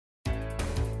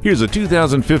Here's a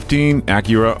 2015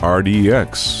 Acura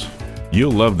RDX.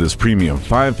 You'll love this premium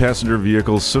 5-passenger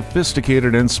vehicle's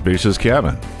sophisticated and spacious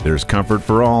cabin. There's comfort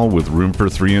for all with room for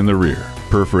 3 in the rear,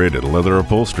 perforated leather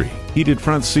upholstery, heated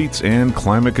front seats, and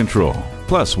climate control.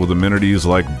 Plus, with amenities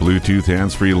like Bluetooth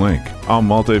hands-free link, a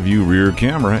multi-view rear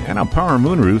camera, and a power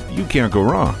moonroof, you can't go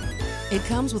wrong. It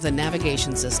comes with a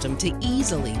navigation system to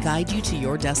easily guide you to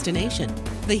your destination.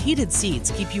 The heated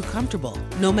seats keep you comfortable,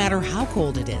 no matter how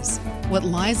cold it is. What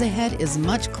lies ahead is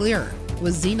much clearer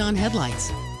with xenon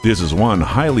headlights. This is one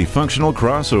highly functional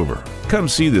crossover. Come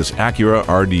see this Acura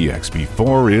RDX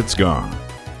before it's gone.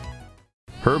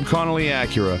 Herb Connolly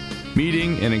Acura,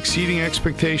 meeting and exceeding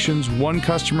expectations one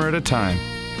customer at a time.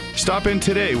 Stop in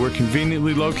today. We're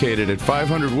conveniently located at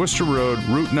 500 Worcester Road,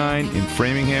 Route 9 in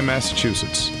Framingham,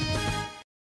 Massachusetts.